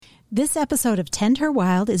This episode of Tend Her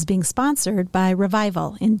Wild is being sponsored by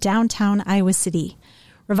Revival in downtown Iowa City.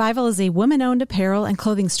 Revival is a woman-owned apparel and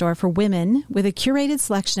clothing store for women with a curated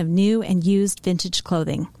selection of new and used vintage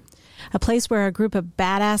clothing. A place where a group of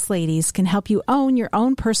badass ladies can help you own your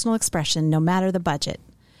own personal expression no matter the budget.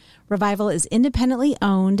 Revival is independently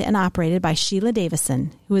owned and operated by Sheila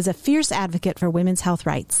Davison, who is a fierce advocate for women's health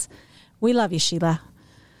rights. We love you, Sheila.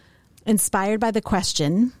 Inspired by the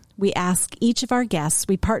question we ask each of our guests,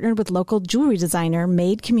 we partnered with local jewelry designer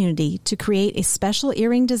Made Community to create a special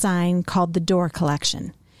earring design called the Door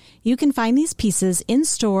Collection. You can find these pieces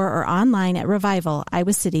in-store or online at Revival,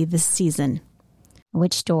 Iowa City this season.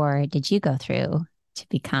 Which door did you go through to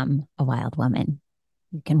become a wild woman?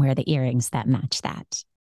 You can wear the earrings that match that.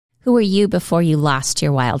 Who were you before you lost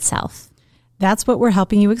your wild self? That's what we're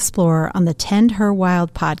helping you explore on the Tend Her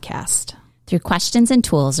Wild podcast. Through questions and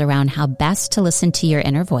tools around how best to listen to your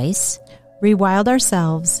inner voice, rewild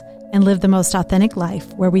ourselves, and live the most authentic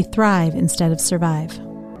life where we thrive instead of survive.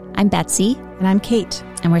 I'm Betsy. And I'm Kate.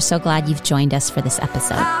 And we're so glad you've joined us for this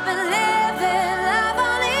episode.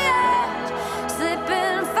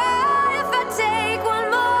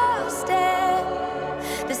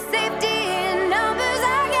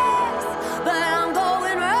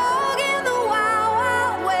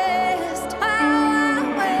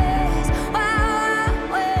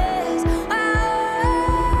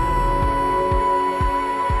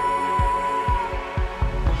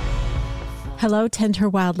 Hello, Tend Her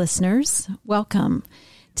Wild listeners. Welcome.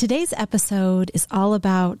 Today's episode is all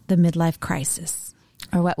about the midlife crisis.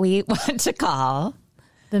 Or what we want to call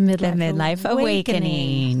the midlife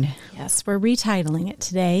awakening. Yes, we're retitling it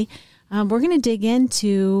today. We're going to dig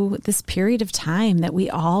into this period of time that we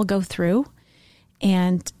all go through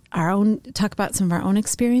and talk about some of our own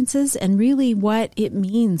experiences and really what it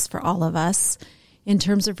means for all of us in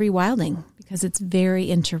terms of rewilding, because it's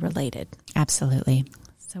very interrelated. Absolutely.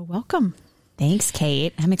 So welcome. Thanks,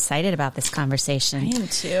 Kate. I'm excited about this conversation. I am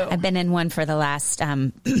too. I've been in one for the last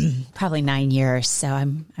probably 9 years, so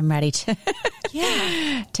I'm ready to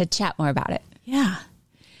to chat more about it. Yeah.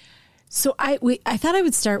 So I thought I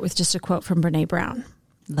would start with just a quote from Brene Brown.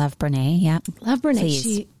 Love Brene. Yeah, love Brene.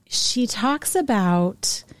 Please. She talks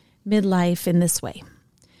about midlife in this way.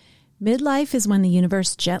 Midlife is when the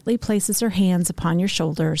universe gently places her hands upon your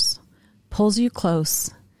shoulders, pulls you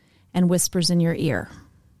close, and whispers in your ear,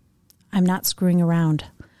 I'm not screwing around.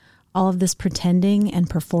 All of this pretending and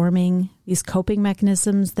performing, these coping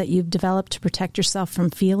mechanisms that you've developed to protect yourself from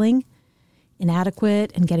feeling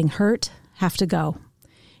inadequate and getting hurt have to go.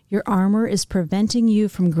 Your armor is preventing you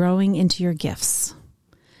from growing into your gifts.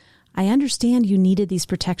 I understand you needed these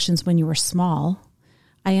protections when you were small.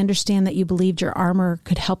 I understand that you believed your armor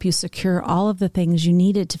could help you secure all of the things you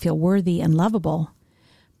needed to feel worthy and lovable,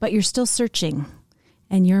 but you're still searching,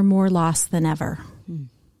 and you're more lost than ever.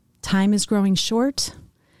 Time is growing short.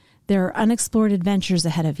 There are unexplored adventures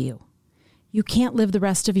ahead of you. You can't live the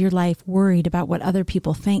rest of your life worried about what other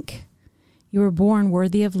people think. You were born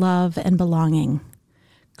worthy of love and belonging.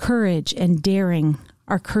 Courage and daring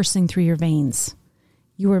are coursing through your veins.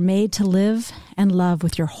 You were made to live and love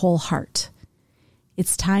with your whole heart.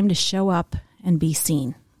 It's time to show up and be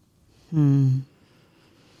seen. Brene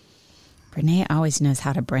always knows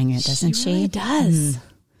how to bring it, doesn't she? She really does.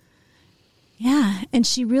 Yeah, and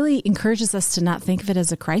she really encourages us to not think of it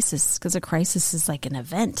as a crisis, because a crisis is like an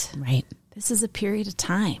event. Right. This is a period of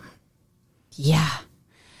time. Yeah.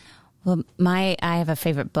 Well, I have a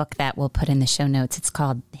favorite book that we'll put in the show notes. It's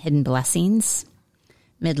called Hidden Blessings,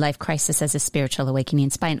 Midlife Crisis as a Spiritual Awakening.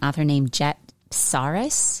 It's by an author named Jet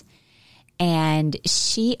Saris. And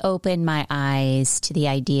she opened my eyes to the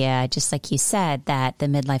idea, just like you said, that the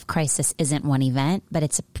midlife crisis isn't one event, but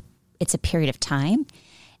it's a period of time.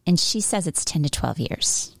 And she says it's 10 to 12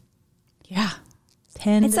 years. Yeah.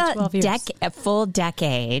 10 it's to 12 years. A full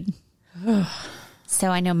decade. So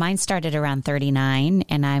I know mine started around 39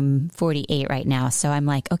 and I'm 48 right now. So I'm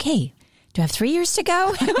like, okay, do I have 3 years to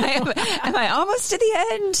go? Am I almost to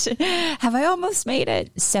the end? Have I almost made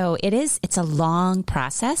it? So it's a long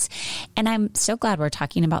process. And I'm so glad we're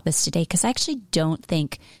talking about this today, because I actually don't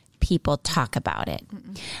think people talk about it.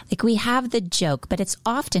 Like, we have the joke, but it's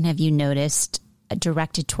often, have you noticed,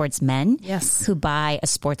 directed towards men who buy a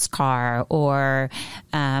sports car or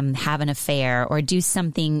have an affair or do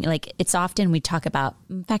something. Like, it's often we talk about,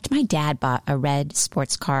 in fact, my dad bought a red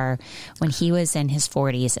sports car when he was in his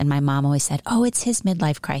 40s, and my mom always said, oh, it's his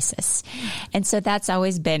midlife crisis. And so that's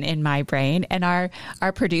always been in my brain. And our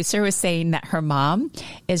producer was saying that her mom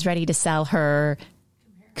is ready to sell her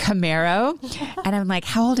Camaro. And I'm like,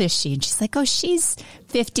 how old is she? And she's like, oh, she's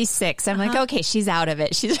 56. I'm like, okay, she's out of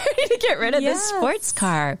it. She's ready to get rid of this sports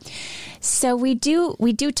car. So we do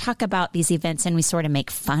talk about these events and we sort of make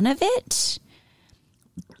fun of it.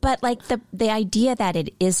 But like the idea that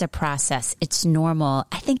it is a process, it's normal.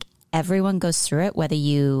 I think everyone goes through it, whether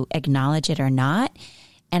you acknowledge it or not.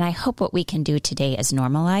 And I hope what we can do today is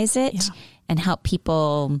normalize it and help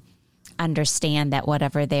people understand that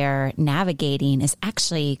whatever they're navigating is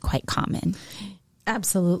actually quite common.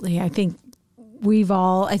 Absolutely. I think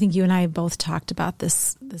you and I have both talked about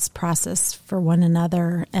this process for one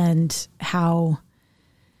another and how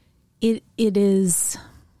it is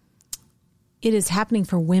happening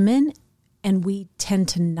for women, and we tend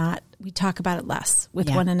to we talk about it less with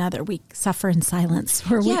one another. We suffer in silence.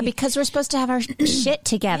 Because we're supposed to have our shit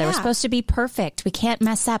together. We're supposed to be perfect. We can't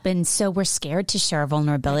mess up. And so we're scared to share our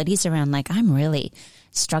vulnerabilities around, like, I'm really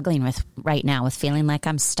struggling with right now with feeling like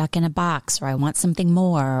I'm stuck in a box, or I want something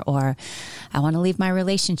more, or I want to leave my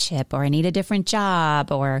relationship, or I need a different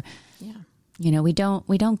job, or, we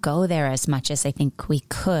don't go there as much as I think we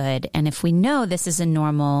could. And if we know this is a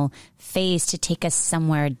normal phase to take us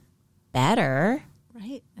somewhere better,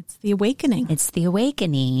 right? It's the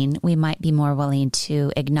awakening. We might be more willing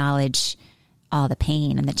to acknowledge all the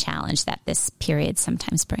pain and the challenge that this period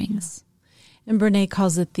sometimes brings. And Brene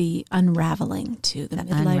calls it the unraveling too, the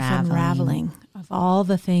midlife unraveling of all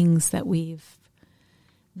the things that we've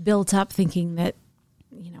built up thinking that,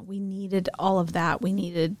 we needed all of that. We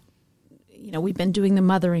needed, we've been doing the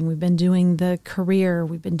mothering, we've been doing the career,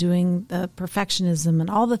 we've been doing the perfectionism and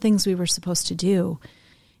all the things we were supposed to do.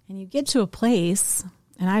 And you get to a place,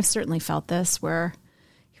 and I've certainly felt this, where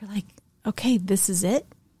you're like, okay, this is it.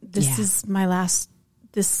 This is my last,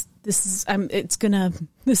 this is gonna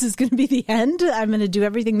be the end. I'm going to do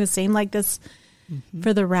everything the same like this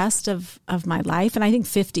for the rest of my life. And I think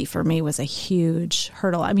 50 for me was a huge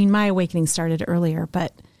hurdle. I mean, my awakening started earlier,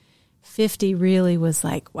 but 50 really was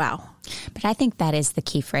like, wow. But I think that is the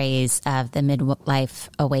key phrase of the midlife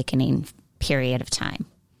awakening period of time.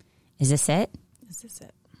 Is this it?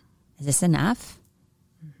 Is this enough?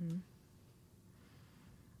 Mm-hmm.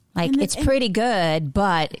 Like, it's pretty good,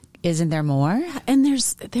 but isn't there more? And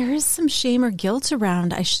there is some shame or guilt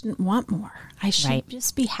around, I shouldn't want more. I should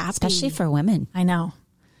just be happy. Especially for women. I know.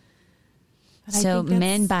 But so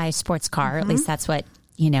men buy a sports car, at least that's what,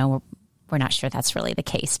 we're not sure that's really the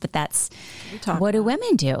case, but that's, what do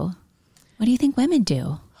women do? What do you think women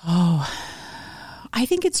do? Oh, I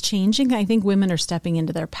think it's changing. I think women are stepping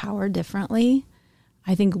into their power differently.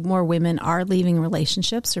 I think more women are leaving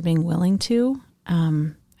relationships or being willing to.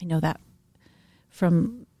 I know that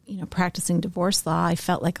from, practicing divorce law, I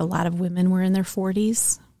felt like a lot of women were in their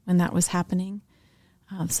 40s when that was happening.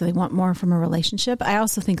 So they want more from a relationship. I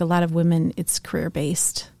also think a lot of women, it's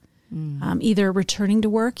career-based. Either returning to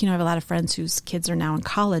work. I have a lot of friends whose kids are now in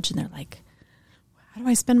college and they're like, how do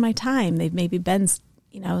I spend my time? They've maybe been,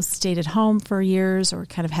 stayed at home for years or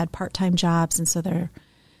kind of had part-time jobs. And so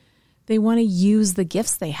they want to use the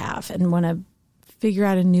gifts they have and want to figure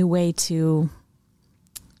out a new way to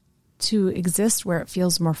exist where it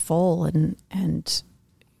feels more full and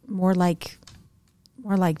more like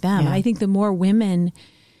them. And I think the more women,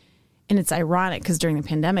 and it's ironic because during the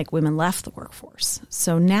pandemic, women left the workforce.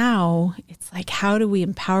 So now it's like, how do we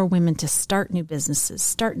empower women to start new businesses,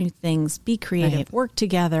 start new things, be creative, work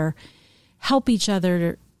together, help each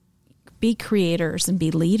other be creators and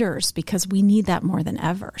be leaders, because we need that more than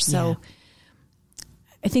ever. So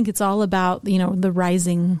I think it's all about, the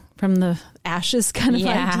rising from the ashes kind of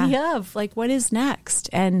idea of like, what is next,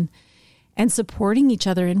 and supporting each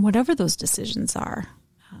other in whatever those decisions are.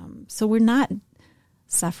 So we're not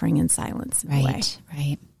suffering in silence in a way.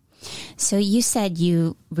 Right. So you said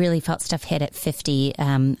you really felt stuff hit at 50.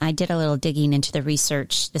 I did a little digging into the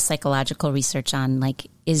research, the psychological research on, like,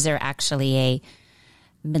 is there actually a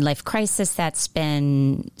midlife crisis that's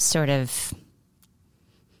been sort of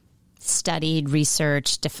studied,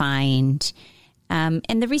 researched, defined.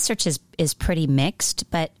 And the research is pretty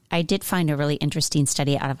mixed, but I did find a really interesting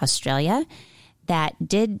study out of Australia that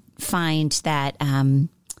did find that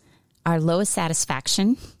our lowest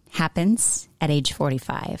satisfaction happens at age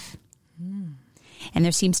 45. And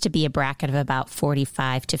there seems to be a bracket of about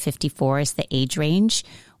 45 to 54 is the age range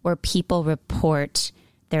where people report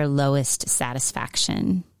their lowest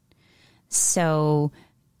satisfaction. So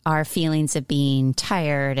our feelings of being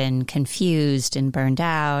tired and confused and burned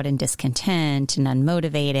out and discontent and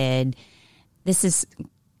unmotivated, this is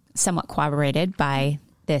somewhat corroborated by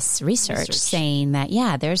this research saying that,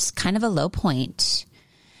 there's kind of a low point.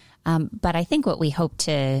 But I think what we hope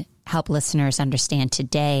to help listeners understand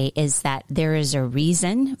today is that there is a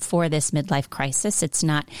reason for this midlife crisis. It's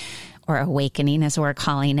not, or awakening as we're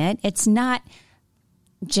calling it. It's not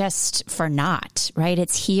just for naught, right?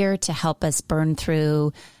 It's here to help us burn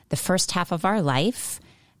through the first half of our life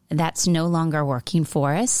that's no longer working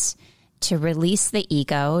for us, to release the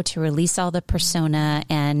ego, to release all the persona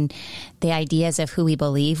and the ideas of who we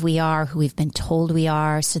believe we are, who we've been told we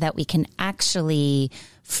are, so that we can actually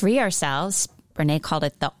free ourselves. Brene called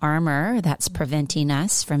it the armor that's preventing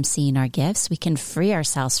us from seeing our gifts. We can free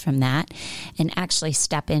ourselves from that and actually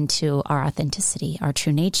step into our authenticity, our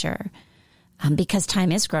true nature, because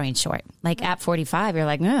time is growing short. Like at 45, you're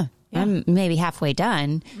like, I'm maybe halfway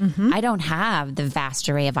done. I don't have the vast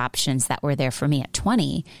array of options that were there for me at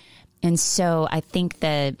 20. And so I think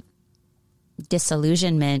the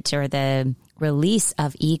disillusionment or the release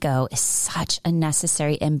of ego is such a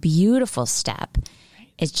necessary and beautiful step.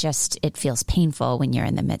 It's just, it feels painful when you're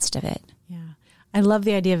in the midst of it. Yeah. I love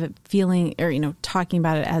the idea of it feeling, or, talking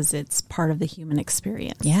about it as it's part of the human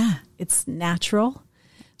experience. Yeah. It's natural.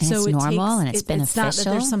 And so it's normal and it's beneficial. It's not that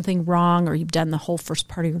there's something wrong or you've done the whole first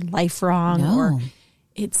part of your life wrong. No. Or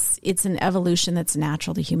it's an evolution that's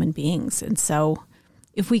natural to human beings. And so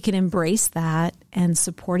if we can embrace that and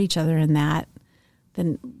support each other in that,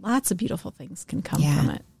 then lots of beautiful things can come from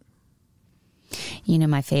it.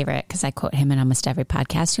 My favorite, because I quote him in almost every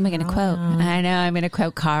podcast. Who am I going to quote? I know I'm going to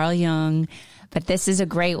quote Carl Jung, but this is a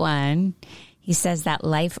great one. He says that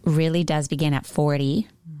life really does begin at 40.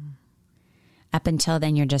 Up until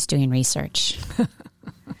then, you're just doing research.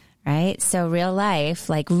 Right? So real life,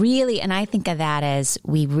 like really, and I think of that as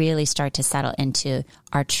we really start to settle into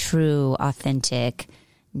our true, authentic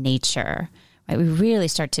nature, right? We really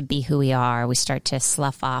start to be who we are. We start to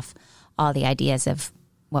slough off all the ideas of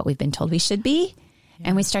what we've been told we should be.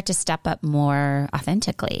 And we start to step up more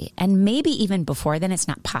authentically. And maybe even before then, it's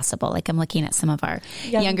not possible. Like I'm looking at some of our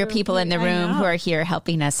younger people in the room who are here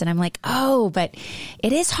helping us. And I'm like, but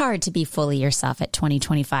it is hard to be fully yourself at 20,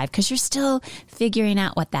 25 because you're still figuring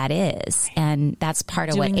out what that is. And that's part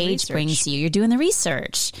of what age brings you. You're doing the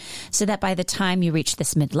research so that by the time you reach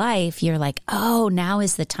this midlife, you're like, now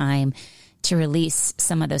is the time to release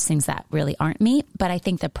some of those things that really aren't me. But I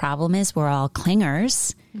think the problem is we're all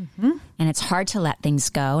clingers and it's hard to let things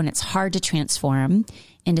go and it's hard to transform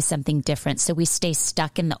into something different. So we stay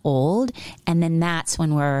stuck in the old and then that's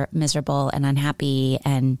when we're miserable and unhappy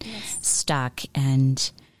and stuck.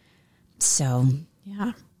 And so,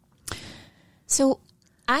 So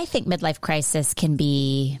I think midlife crisis can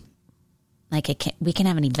be like we can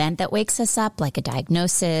have an event that wakes us up, like a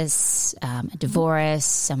diagnosis, a divorce,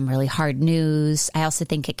 some really hard news. I also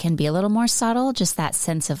think it can be a little more subtle, just that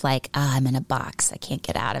sense of like, I'm in a box. I can't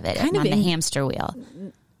get out of it. I'm on the hamster wheel.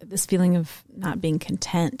 This feeling of not being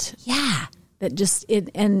content. Yeah. That just,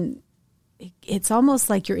 it's almost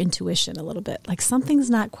like your intuition a little bit. Like something's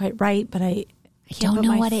not quite right, but I don't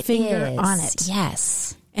know what it finger is. On it.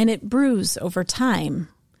 Yes. And it brews over time.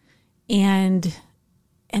 And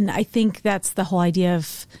I think that's the whole idea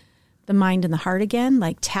of the mind and the heart again,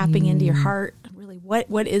 like tapping into your heart. Really,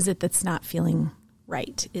 what is it that's not feeling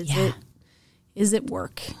right? Is it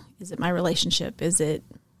work? Is it my relationship? Is it,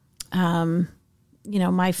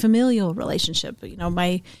 my familial relationship?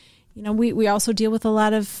 We also deal with a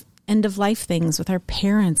lot of end of life things with our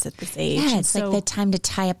parents at this age. Yeah, it's like the time to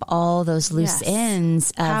tie up all those loose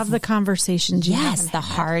ends. Have the conversations. The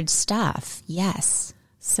hard stuff. Yes.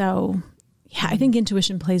 So. Yeah, I think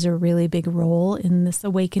intuition plays a really big role in this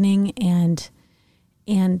awakening, and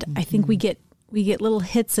I think we get little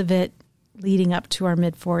hits of it leading up to our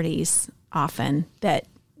mid-40s often that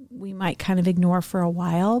we might kind of ignore for a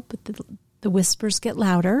while, but the whispers get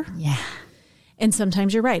louder. Yeah, and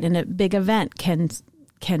sometimes you're right, and a big event can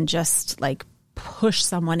just like push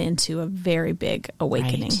someone into a very big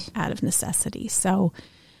awakening out of necessity. So,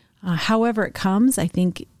 however it comes, I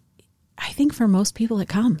think for most people it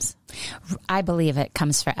comes. I believe it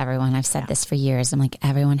comes for everyone. I've said this for years. I'm like,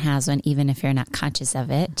 everyone has one, even if you're not conscious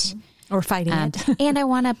of it. Or fighting it. And I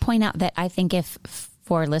want to point out that I think if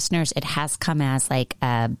for listeners, it has come as like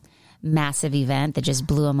a massive event that just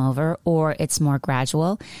blew them over, or it's more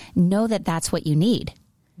gradual, know that that's what you need.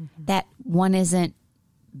 That one isn't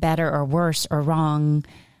better or worse or wrong.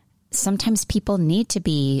 Sometimes people need to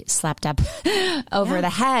be slapped up over the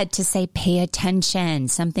head to say, pay attention.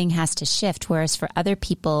 Something has to shift. Whereas for other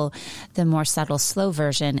people, the more subtle, slow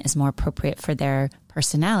version is more appropriate for their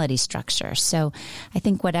personality structure. So I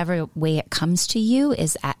think whatever way it comes to you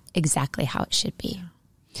is exactly how it should be.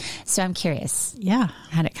 So I'm curious. Yeah.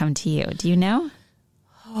 How'd it come to you? Do you know?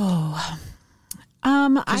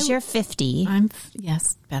 Because you're 50.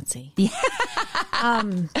 Yes, Betsy. Yeah.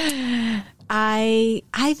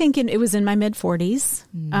 I think it was in my mid 40s.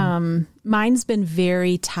 Mine's been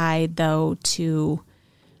very tied though to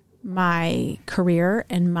my career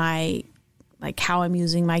and my, like how I'm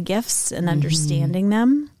using my gifts and understanding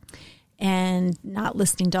them and not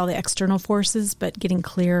listening to all the external forces, but getting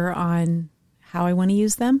clear on how I want to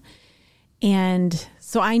use them. And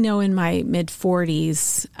so I know in my mid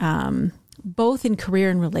 40s, both in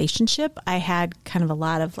career and relationship, I had kind of a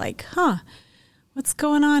lot of like, what's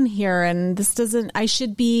going on here? And this doesn't, I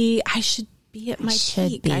should be at my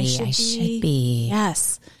peak. I should be.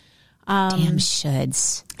 Yes. Damn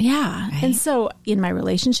shoulds. Yeah. Right? And so in my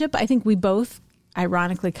relationship, I think we both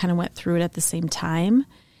ironically kind of went through it at the same time.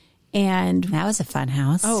 And that was a fun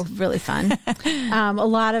house. Oh, really fun. A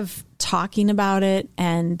lot of talking about it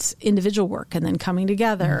and individual work and then coming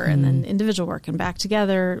together and then individual work and back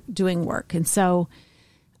together doing work. And so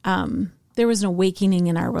there was an awakening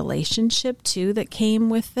in our relationship too that came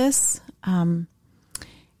with this.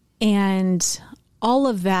 And all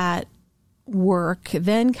of that work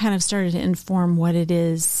then kind of started to inform what it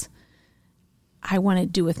is I want to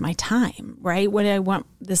do with my time, right? What do I want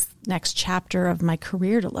this next chapter of my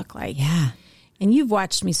career to look like? Yeah. And you've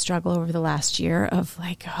watched me struggle over the last year of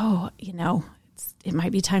like, it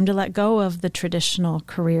might be time to let go of the traditional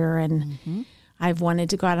career. And I've wanted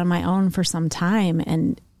to go out on my own for some time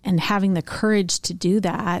and having the courage to do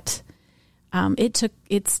that.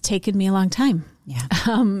 It's taken me a long time. Yeah.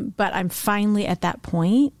 But I'm finally at that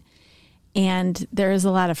point. And there is a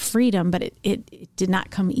lot of freedom, but it did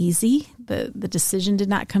not come easy. The decision did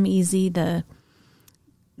not come easy. The,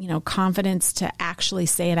 confidence to actually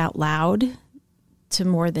say it out loud to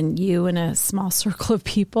more than you in a small circle of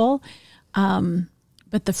people.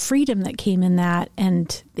 But the freedom that came in that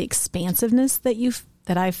and the expansiveness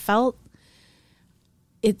that I felt,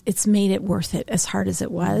 it's made it worth it as hard as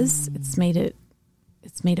it was. It's made it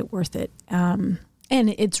worth it. And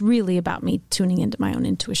it's really about me tuning into my own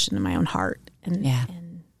intuition and my own heart.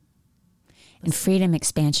 And freedom,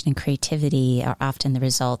 expansion, and creativity are often the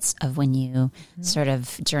results of when you sort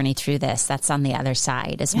of journey through this. That's on the other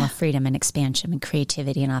side is more freedom and expansion and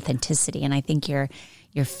creativity and authenticity. And I think you're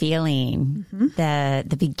feeling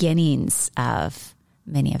the beginnings of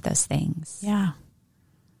many of those things. Yeah.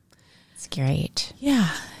 It's great. Yeah.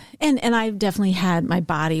 And I've definitely had, my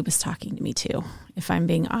body was talking to me too, if I'm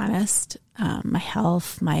being honest. My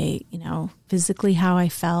health, my, physically how I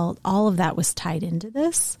felt, all of that was tied into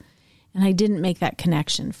this. And I didn't make that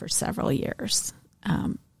connection for several years.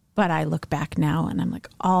 But I look back now and I'm like,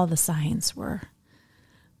 all the signs were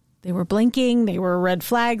blinking. They were red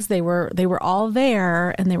flags. They were all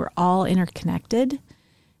there and they were all interconnected.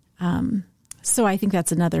 So I think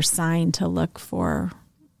that's another sign to look for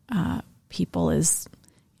people is,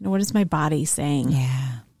 what is my body saying?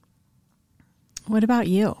 Yeah. What about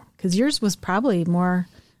you? Because yours was probably more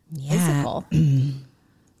physical.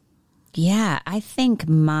 Yeah, I think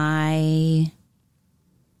my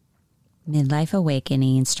midlife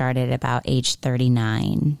awakening started about age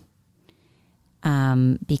 39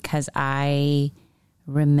 because I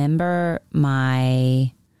remember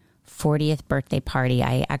my 40th birthday party.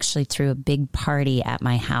 I actually threw a big party at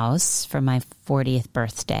my house for my 40th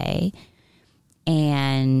birthday.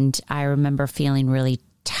 And I remember feeling really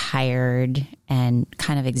tired and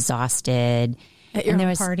kind of exhausted. At your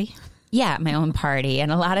own party? Yeah, my own party.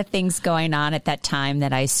 And a lot of things going on at that time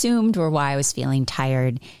that I assumed were why I was feeling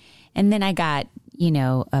tired. And then I got,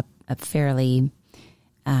 a fairly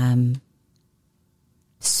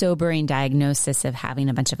sobering diagnosis of having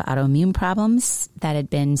a bunch of autoimmune problems that had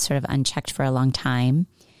been sort of unchecked for a long time.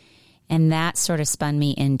 And that sort of spun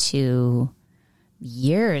me into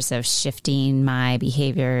years of shifting my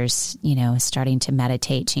behaviors, starting to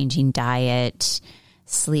meditate, changing diet,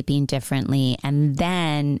 sleeping differently, and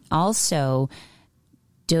then also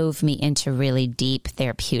dove me into really deep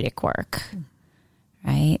therapeutic work,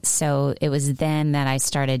 right? So it was then that I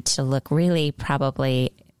started to look really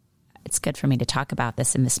it's good for me to talk about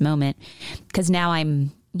this in this moment because now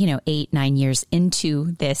I'm, 8-9 years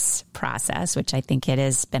into this process, which I think it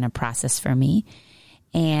has been a process for me.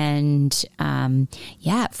 And,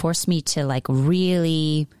 it forced me to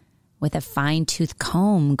really with a fine-tooth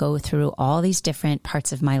comb go through all these different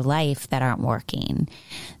parts of my life that aren't working.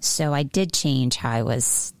 So I did change how I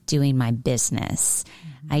was doing my business.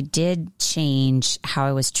 I did change how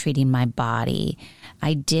I was treating my body.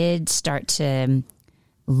 I did start to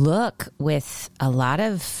look with a lot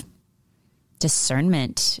of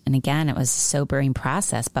discernment. And again, it was a sobering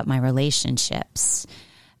process, but my relationships,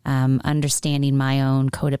 understanding my own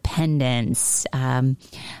codependence,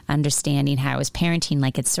 understanding how I was parenting.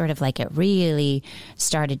 Like, it's sort of like it really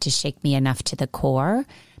started to shake me enough to the core,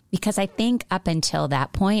 because I think up until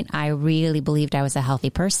that point, I really believed I was a healthy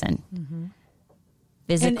person. Mm-hmm.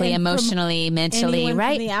 Physically, and emotionally, mentally,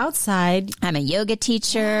 right? From the outside, I'm a yoga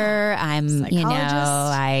teacher. I'm,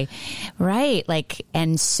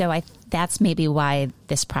 and so that's maybe why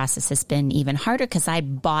this process has been even harder, because I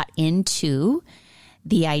bought into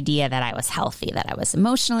the idea that I was healthy, that I was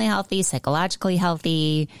emotionally healthy, psychologically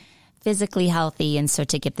healthy, physically healthy. And so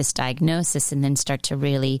to get this diagnosis and then start to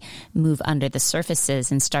really move under the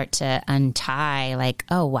surfaces and start to untie, like,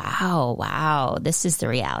 oh, wow, this is the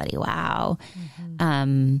reality. Wow.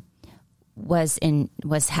 Mm-hmm.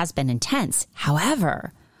 Has been intense.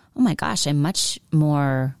 However, oh my gosh, I'm much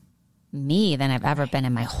more me than I've ever been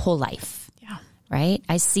in my whole life. Right?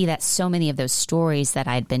 I see that so many of those stories that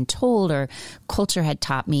I'd been told or culture had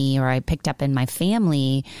taught me or I picked up in my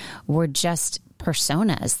family were just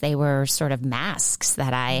personas. They were sort of masks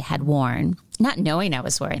that I had worn, not knowing I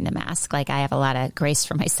was wearing the mask. Like, I have a lot of grace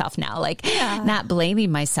for myself now, not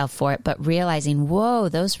blaming myself for it, but realizing, whoa,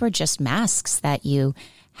 those were just masks that you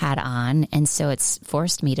had on. And so it's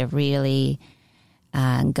forced me to really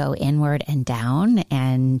go inward and down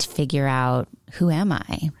and figure out, who am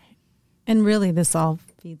I? And really, this all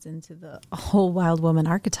feeds into the whole wild woman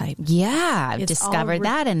archetype. Yeah, I've discovered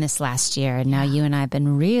that in this last year. And now you and I have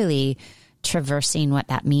been really traversing what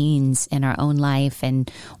that means in our own life and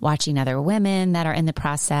watching other women that are in the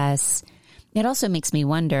process. It also makes me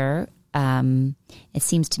wonder, it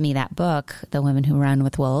seems to me that book, The Women Who Run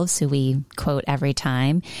with Wolves, who we quote every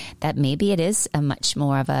time, that maybe it is a much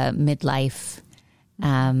more of a midlife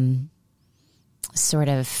sort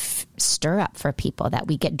of stir up for people, that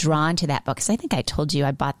we get drawn to that book. Because I think I told you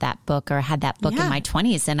I bought that book or had that book in my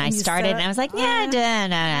 20s, and I started and I was like, I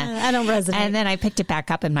don't resonate. And then I picked it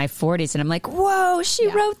back up in my 40s and I'm like, whoa, she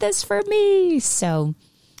wrote this for me. So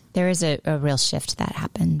there is a real shift that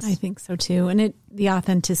happens. I think so too. And the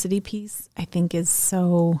authenticity piece, I think, is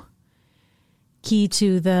so key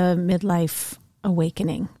to the midlife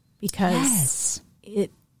awakening, because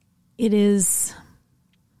it is.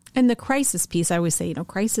 And the crisis piece, I always say,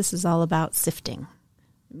 crisis is all about sifting.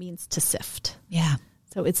 It means to sift. Yeah.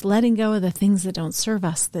 So it's letting go of the things that don't serve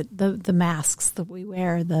us, the masks that we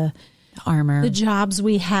wear, the armor, the jobs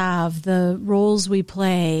we have, the roles we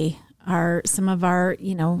play, some of our,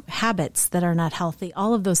 habits that are not healthy.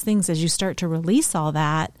 All of those things, as you start to release all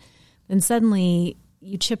that, then suddenly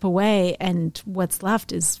you chip away and what's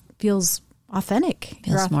left feels authentic. Feels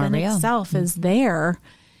Your authentic more real. self is there.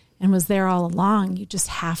 And was there all along. You just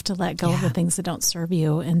have to let go of the things that don't serve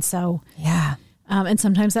you. And so, and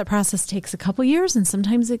sometimes that process takes a couple years, and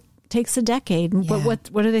sometimes it takes a decade. Yeah. What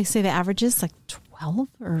do they say the average is? Like 12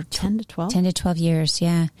 or 10 to 12? 10 to 12 years,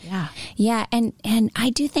 yeah. Yeah. Yeah, and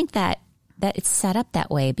I do think that it's set up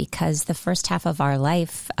that way, because the first half of our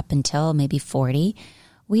life, up until maybe 40,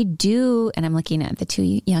 we do, and I'm looking at the two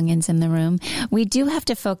youngins in the room, we do have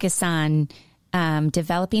to focus on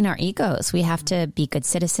developing our egos. We have to be good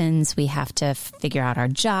citizens. We have to figure out our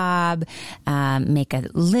job, make a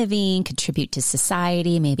living, contribute to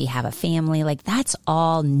society, maybe have a family. Like, that's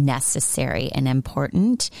all necessary and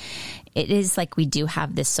important. It is like we do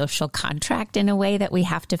have this social contract in a way that we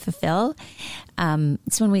have to fulfill.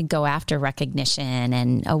 It's when we go after recognition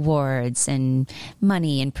and awards and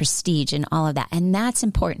money and prestige and all of that. And that's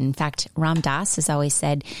important. In fact, Ram Dass has always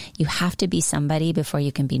said, you have to be somebody before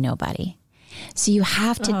you can be nobody. So you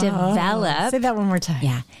have to develop. Say that one more time.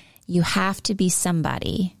 Yeah. You have to be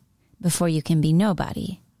somebody before you can be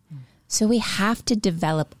nobody. So we have to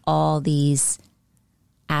develop all these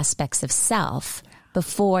aspects of self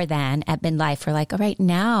before then at midlife. We're like, all right,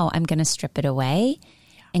 now I'm going to strip it away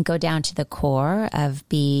and go down to the core of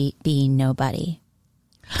being nobody.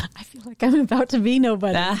 I feel like I'm about to be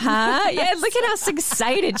nobody. Yeah, look at how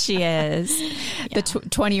excited she is. Yeah. The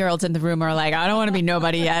 20-year-olds in the room are like, I don't want to be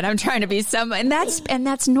nobody yet. I'm trying to be someone. And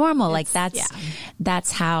that's normal.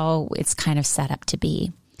 That's how it's kind of set up to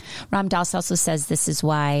be. Ram Dass also says this is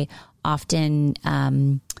why often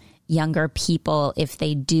younger people, if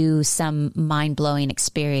they do some mind-blowing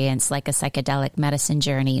experience like a psychedelic medicine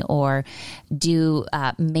journey or do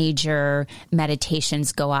major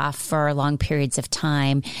meditations, go off for long periods of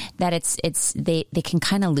time, that they can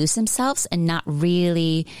kind of lose themselves and not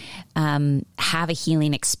really have a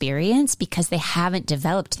healing experience because they haven't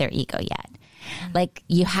developed their ego yet. Like,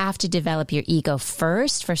 you have to develop your ego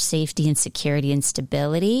first for safety and security and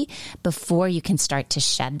stability before you can start to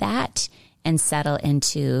shed that and settle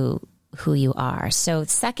into who you are. So the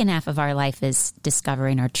second half of our life is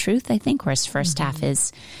discovering our truth, I think, whereas first half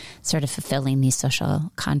is sort of fulfilling these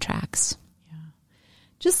social contracts. Yeah.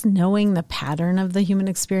 Just knowing the pattern of the human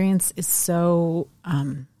experience is so,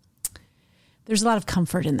 there's a lot of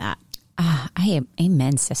comfort in that.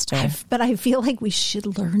 Amen, sister. But I feel like we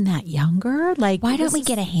should learn that younger. Like, why don't we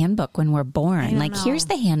get a handbook when we're born? Like, know. here's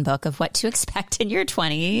the handbook of what to expect in your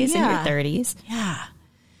 20s and your 30s.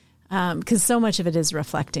 Yeah. Because so much of it is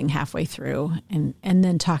reflecting halfway through and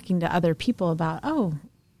then talking to other people about,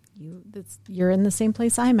 you're in the same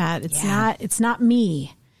place I'm at. It's not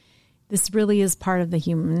me. This really is part of the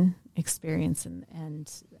human experience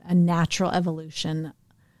and a natural evolution.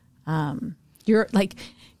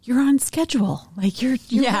 You're on schedule. Like you're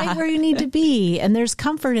right where you need to be. And there's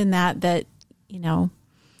comfort in that, you know,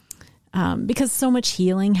 because so much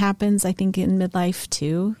healing happens, I think, in midlife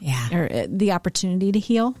too. Yeah. Or the opportunity to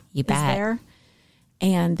heal is there.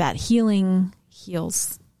 And that healing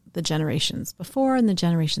heals the generations before and the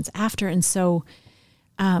generations after. And so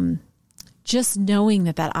just knowing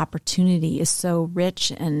that opportunity is so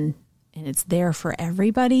rich and it's there for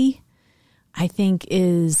everybody, I think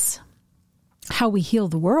is how we heal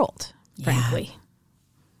the world, frankly.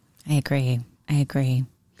 I agree.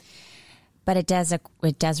 But it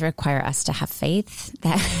does require us to have faith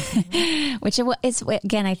that, which is,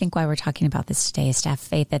 again, I think why we're talking about this today, is to have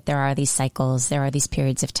faith that there are these cycles, there are these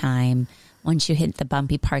periods of time. Once you hit the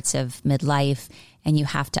bumpy parts of midlife and you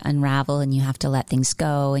have to unravel and you have to let things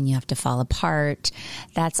go and you have to fall apart,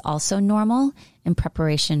 that's also normal in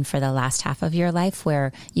preparation for the last half of your life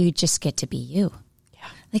where you just get to be you.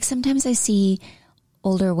 Like sometimes I see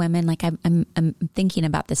older women, like I'm thinking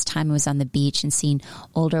about this time I was on the beach and seeing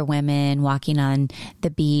older women walking on the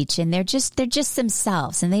beach, and they're just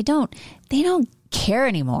themselves, and they don't care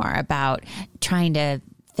anymore about trying to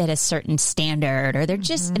fit a certain standard, or they're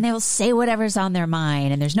just, and they'll say whatever's on their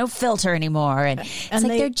mind, and there's no filter anymore, and it's like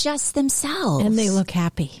they're just themselves, and they look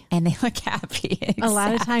happy, Exactly. A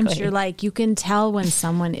lot of times you're like, you can tell when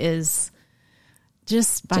someone is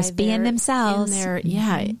just being themselves.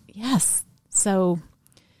 Yes. So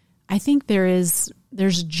I think there's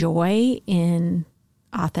joy in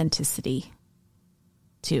authenticity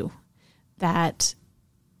too, that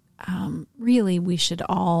really we should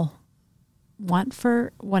all want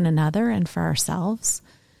for one another and for ourselves.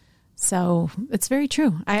 So it's very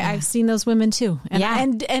true. I've seen those women too.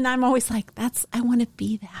 And I'm always like, I want to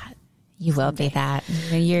be that. You will be that.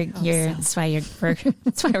 That's why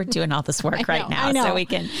we're doing all this work right now. So we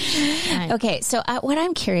can. Okay. So what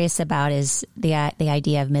I'm curious about is the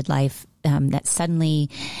idea of midlife, that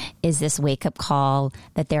suddenly is this wake up call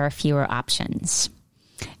that there are fewer options.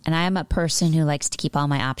 And I am a person who likes to keep all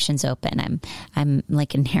my options open. I'm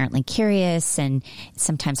like inherently curious, and it's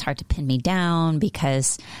sometimes hard to pin me down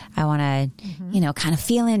because I want to, kind of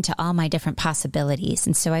feel into all my different possibilities.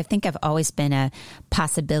 And so I think I've always been a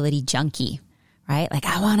possibility junkie, right? Like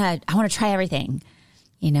I want to try everything,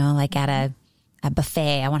 like at a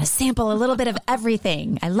buffet. I want to sample a little bit of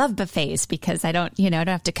everything. I love buffets because I don't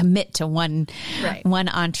have to commit to one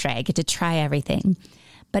entree. I get to try everything.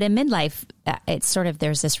 But in midlife, it's sort of,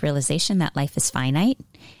 there's this realization that life is finite.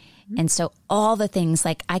 Mm-hmm. And so all the things,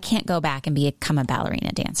 like I can't go back and become a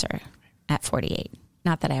ballerina dancer at 48.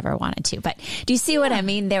 Not that I ever wanted to, but do you see what I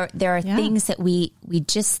mean? There are things that we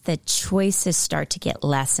just, the choices start to get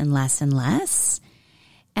less and less and less.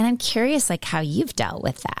 And I'm curious, like how you've dealt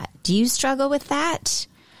with that. Do you struggle with that?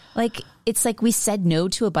 Like, it's like we said no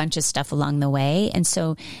to a bunch of stuff along the way. And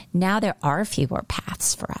so now there are fewer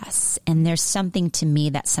paths for us. And there's something to me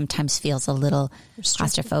that sometimes feels a little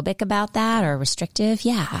claustrophobic about that, or restrictive.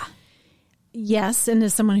 Yeah. Yes. And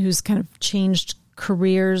as someone who's kind of changed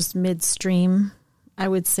careers midstream, I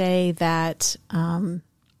would say that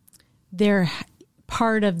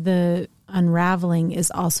part of the unraveling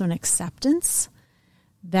is also an acceptance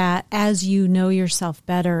that as you know yourself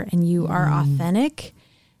better and you are authentic,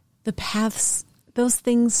 the paths, those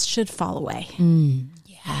things should fall away.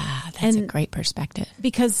 Yeah, that's a great perspective.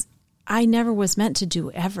 Because I never was meant to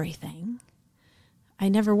do everything. I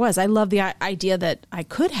never was. I love the idea that I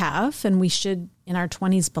could have, and we should in our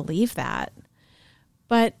 20s believe that.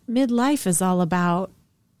 But midlife is all about,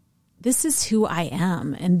 this is who I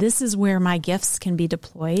am, and this is where my gifts can be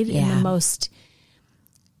deployed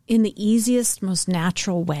in the easiest, most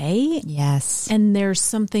natural way. Yes. And there's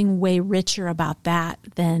something way richer about that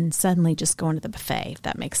than suddenly just going to the buffet, if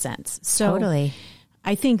that makes sense. So totally.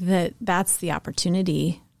 I think that that's the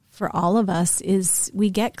opportunity for all of us, is we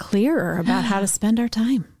get clearer about how to spend our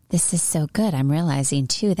time. This is so good. I'm realizing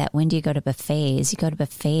too that when do you go to buffets? You go to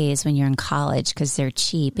buffets when you're in college because they're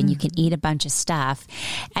cheap and you can eat a bunch of stuff.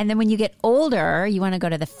 And then when you get older, you want to go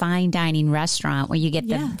to the fine dining restaurant where you get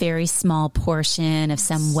the very small portion of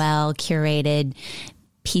some well curated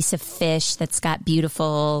piece of fish that's got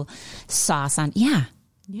beautiful sauce on. Yeah.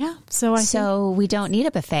 Yeah. So we don't need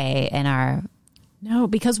a buffet in our. No,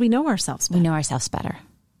 because we know ourselves better. We know ourselves better.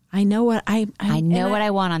 I know what I know what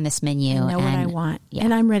I want on this menu. I know what I want. Yeah.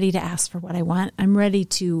 And I'm ready to ask for what I want. I'm ready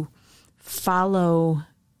to follow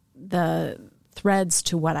the threads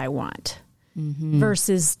to what I want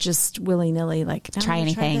versus just willy-nilly, like, try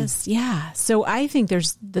anything. Try this. Yeah. So I think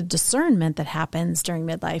there's the discernment that happens during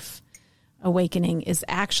midlife awakening is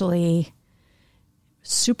actually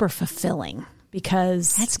super fulfilling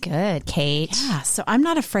because... That's good, Kate. Yeah. So I'm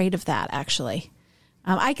not afraid of that, actually.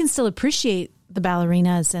 I can still appreciate the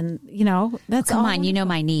ballerinas and, that's come on,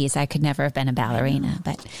 my knees. I could never have been a ballerina,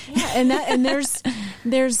 but and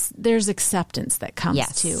there's acceptance that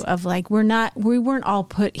comes too of like, we weren't all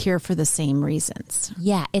put here for the same reasons.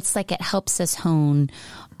 Yeah. It's like it helps us hone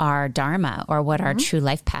our dharma or what our true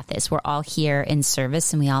life path is. We're all here in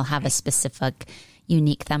service and we all have a specific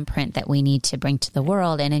unique thumbprint that we need to bring to the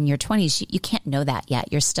world. And in your 20s, you can't know that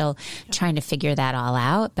yet. You're still trying to figure that all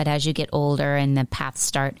out. But as you get older and the paths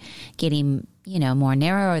start getting, more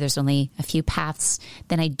narrow, or there's only a few paths,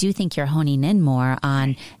 then I do think you're honing in more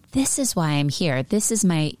on this is why I'm here. This is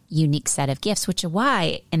my unique set of gifts, which is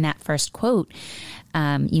why in that first quote,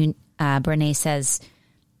 Brene says,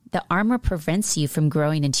 the armor prevents you from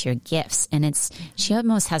growing into your gifts. And she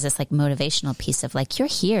almost has this like motivational piece of like, you're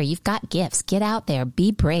here, you've got gifts, get out there,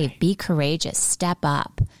 be brave, be courageous, step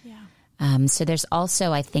up. Yeah. So there's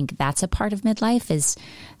also, I think that's a part of midlife is,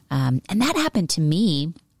 and that happened to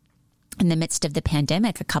me in the midst of the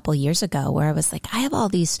pandemic a couple years ago where I was like, I have all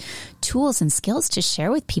these tools and skills to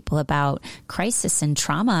share with people about crisis and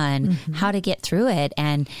trauma and how to get through it.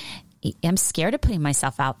 And I'm scared of putting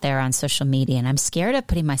myself out there on social media and I'm scared of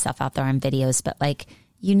putting myself out there on videos, but like,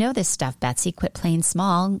 this stuff, Betsy, quit playing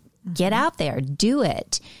small, get out there, do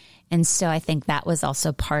it. And so I think that was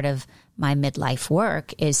also part of my midlife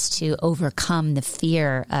work is to overcome the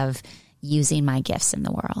fear of using my gifts in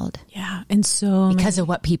the world. Yeah. And so because of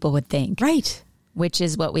what people would think. Right. Which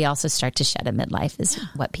is what we also start to shed in midlife is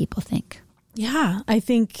what people think. Yeah. I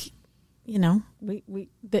think, we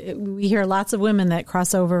hear lots of women that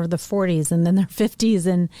cross over the 40s and then their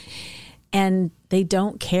 50s and they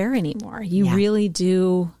don't care anymore. You really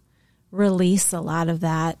do release a lot of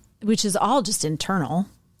that, which is all just internal.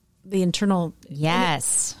 The internal.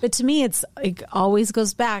 Yes. But to me, it always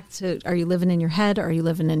goes back to, are you living in your head or are you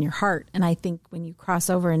living in your heart? And I think when you cross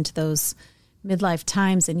over into those midlife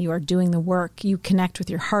times and you are doing the work, you connect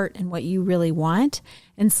with your heart and what you really want.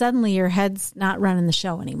 And suddenly your head's not running the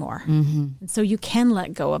show anymore. And so you can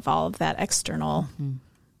let go of all of that external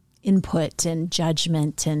input and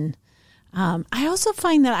judgment. And I also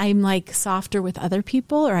find that I'm like softer with other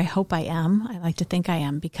people, or I hope I am. I like to think I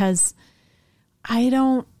am because I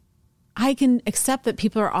can accept that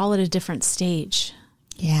people are all at a different stage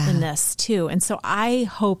in this too. And so I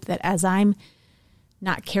hope that as I'm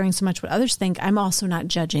not caring so much what others think, I'm also not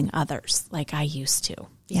judging others like I used to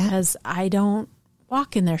because I don't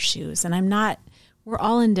walk in their shoes and we're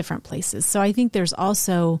all in different places. So I think there's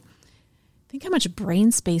also, how much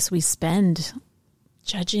brain space we spend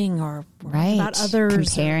judging or about others.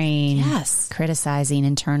 Comparing, criticizing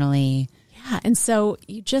internally. Yeah. And so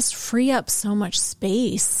you just free up so much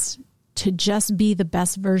space to just be the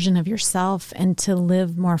best version of yourself and to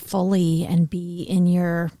live more fully and be in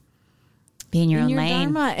your own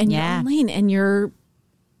lane. Dharma and your own lane, and you're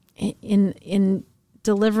in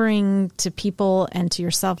delivering to people and to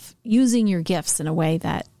yourself, using your gifts in a way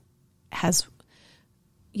that has,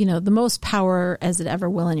 the most power as it ever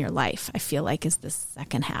will in your life, I feel like is this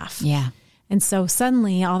second half. Yeah. And so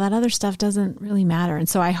suddenly all that other stuff doesn't really matter. And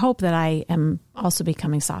so I hope that I am also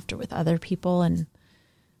becoming softer with other people. And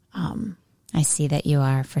I see that you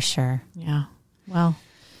are for sure. Yeah. Well,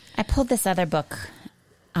 I pulled this other book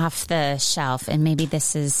off the shelf, and maybe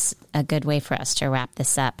this is a good way for us to wrap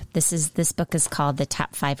this up. This book is called The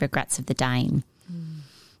Top 5 Regrets of the Dying.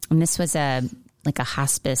 And this was a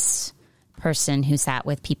hospice person who sat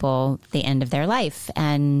with people at the end of their life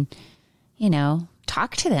and,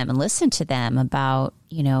 talk to them and listen to them about,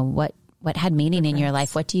 what had meaning in your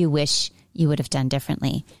life. What do you wish you would have done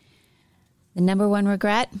differently? The number one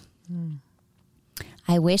regret?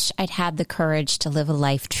 I wish I'd had the courage to live a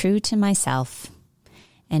life true to myself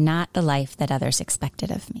and not the life that others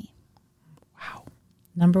expected of me. Wow.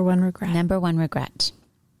 Number one regret. Number one regret.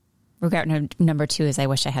 Regret number 2 is I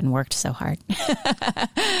wish I hadn't worked so hard.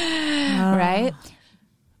 Right?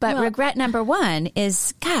 But regret number 1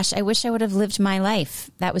 is, gosh, I wish I would have lived my life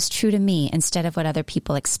that was true to me instead of what other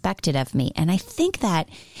people expected of me. And I think that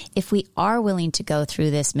if we are willing to go through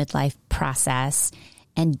this midlife process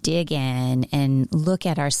and dig in and look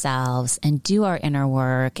at ourselves and do our inner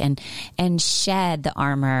work and shed the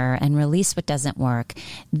armor and release what doesn't work,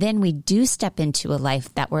 then we do step into a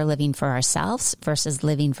life that we're living for ourselves versus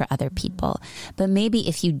living for other people. But maybe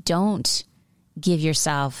if you don't give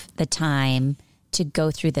yourself the time to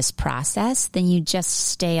go through this process, then you just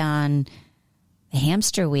stay on the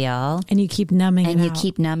hamster wheel. And you keep numbing and you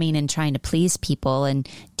keep numbing and trying to please people and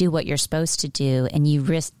do what you're supposed to do. And you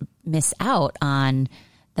miss out on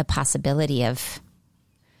the possibility of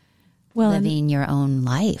living your own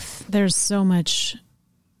life. There's so much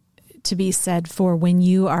to be said for when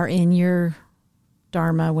you are in your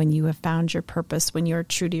dharma, when you have found your purpose, when you're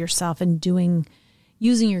true to yourself and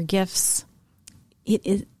using your gifts.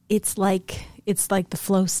 It's like the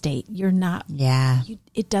flow state. You're not. Yeah.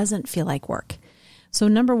 It doesn't feel like work. So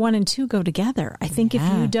number 1 and 2 go together. I think if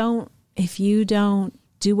you don't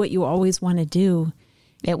do what you always want to do,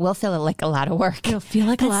 it will feel like a lot of work. It'll feel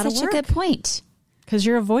like a lot of work. That's such a good point. Because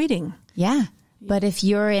you're avoiding. Yeah. But if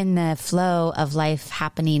you're in the flow of life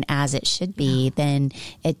happening as it should be, then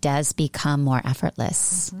it does become more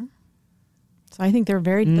effortless. Mm-hmm. So I think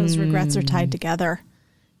those regrets are tied together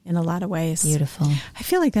in a lot of ways. Beautiful. I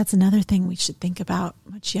feel like that's another thing we should think about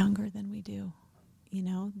much younger than we do. You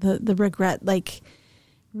know, the regret, like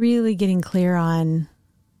really getting clear on,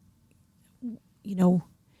 you know,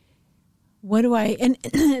 what do I,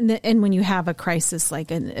 and when you have a crisis, like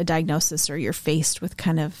a diagnosis, or you're faced with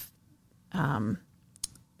kind of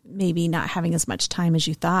maybe not having as much time as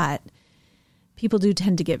you thought, people do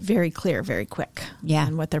tend to get very clear very quick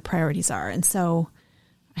on what their priorities are. And so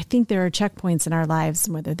I think there are checkpoints in our lives,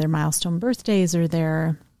 whether they're milestone birthdays or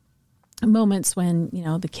they're moments when, you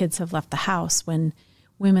know, the kids have left the house, when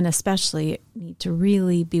women especially need to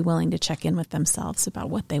really be willing to check in with themselves about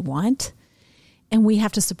what they want. And we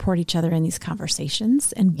have to support each other in these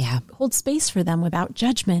conversations and hold space for them without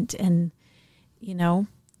judgment. And, you know,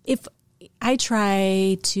 if I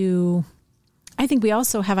try to, I think we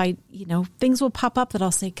also have, things will pop up that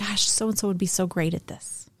I'll say, gosh, so-and-so would be so great at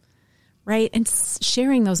this. Right. And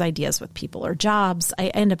sharing those ideas with people, or jobs. I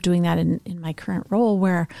end up doing that in my current role,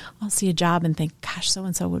 where I'll see a job and think, gosh,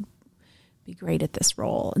 so-and-so would be great at this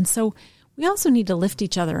role. And so we also need to lift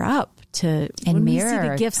each other up and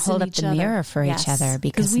mirror, hold up the mirror for each other,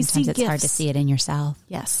 because sometimes it's hard to see it in yourself.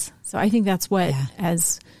 Yes. So I think that's what,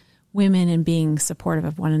 as women and being supportive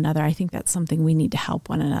of one another, I think that's something we need to help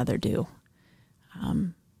one another do.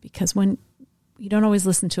 Because when you don't always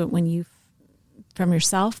listen to it from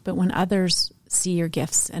yourself, but when others see your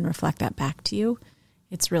gifts and reflect that back to you,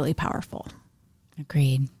 it's really powerful.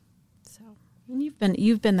 Agreed. So you've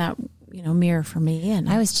been that, mirror for me. And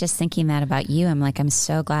I was just thinking that about you. I'm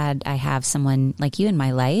so glad I have someone like you in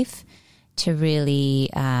my life to really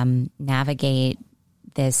navigate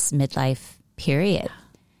this midlife period.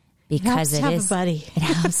 Because it helps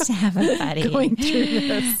to have a buddy going through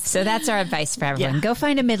this. So that's our advice for everyone. Go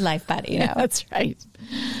find a midlife buddy. That's right.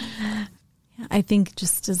 I think,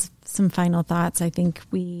 just as some final thoughts, I think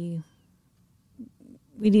we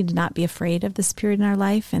need to not be afraid of this period in our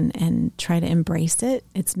life and try to embrace it.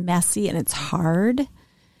 It's messy and it's hard,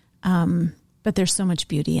 but there's so much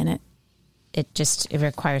beauty in it. It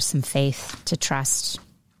requires some faith to trust,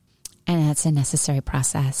 and that's a necessary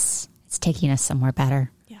process. It's taking us somewhere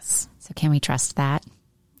better. Yes. So can we trust that?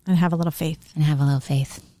 And have a little faith.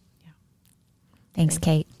 Yeah. Thanks,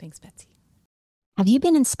 Kate. Thanks, Betsy. Have you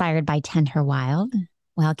been inspired by Tend Her Wild?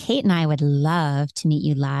 Well, Kate and I would love to meet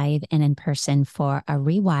you live and in person for a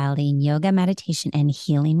rewilding yoga, meditation, and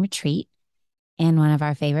healing retreat in one of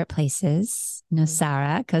our favorite places,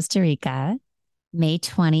 Nosara, Costa Rica, May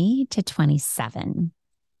 20 to 27.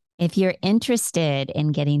 If you're interested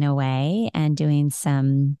in getting away and doing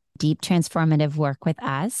some deep transformative work with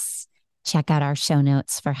us, check out our show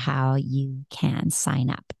notes for how you can sign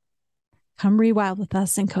up. Come rewild with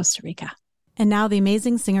us in Costa Rica. And now the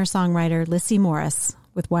amazing singer-songwriter Lissy Morris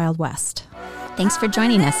with Wild West. Thanks for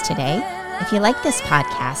joining us today. If you like this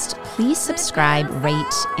podcast, please subscribe,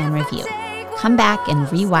 rate, and review. Come back and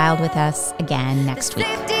rewild with us again next week.